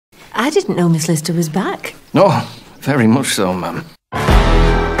I didn't know Miss Lister was back. Oh, very much so, ma'am.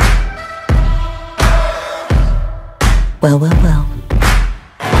 Well, well, well.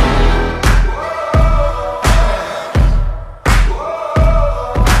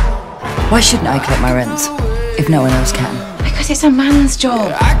 Why shouldn't I collect my rents if no one else can? Because it's a man's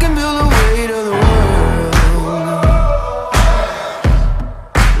job. I can feel the weight of the world.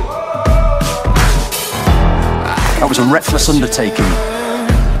 That was a reckless undertaking.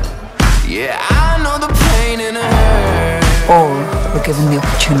 Yeah, I know the pain and the hurt. All were given the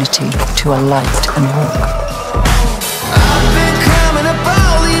opportunity to alight and walk. I've been climbing up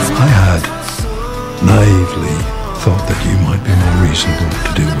all these I had naively thought that you might be more reasonable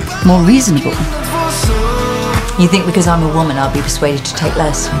to deal with. More reasonable? You think because I'm a woman I'll be persuaded to take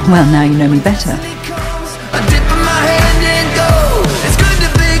less? Well, now you know me better. I dip in my hand and go. It's good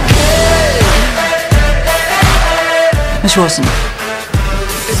to be good. Miss Rawson,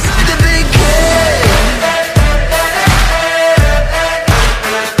 It's good to be good.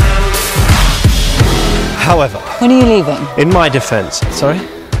 However, when are you leaving? in my defence... Sorry?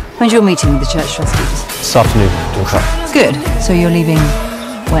 When's your meeting with the church trustees? This afternoon, 2 o'clock. Good. So you're leaving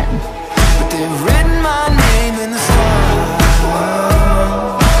when? But they've written my name in the stars.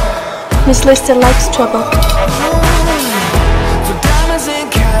 Miss Lister likes trouble. For diamonds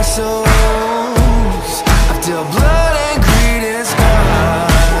and castles.